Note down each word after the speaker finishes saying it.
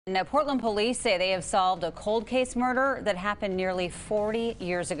Now, Portland police say they have solved a cold case murder that happened nearly 40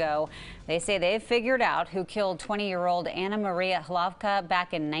 years ago. They say they've figured out who killed 20-year-old Anna Maria Hlavka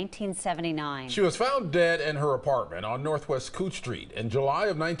back in 1979. She was found dead in her apartment on Northwest Cooch Street in July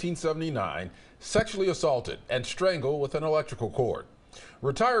of 1979, sexually assaulted and strangled with an electrical cord.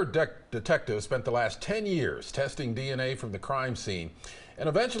 Retired detectives spent the last 10 years testing DNA from the crime scene, and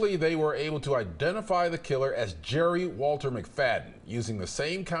eventually they were able to identify the killer as Jerry Walter McFadden, using the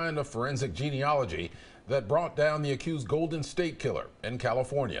same kind of forensic genealogy that brought down the accused Golden State Killer in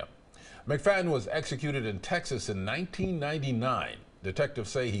California. McFadden was executed in Texas in 1999.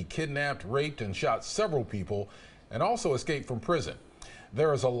 Detectives say he kidnapped, raped, and shot several people and also escaped from prison.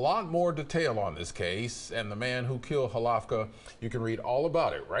 There is a lot more detail on this case and the man who killed Hlavka. You can read all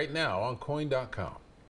about it right now on KOIN.com.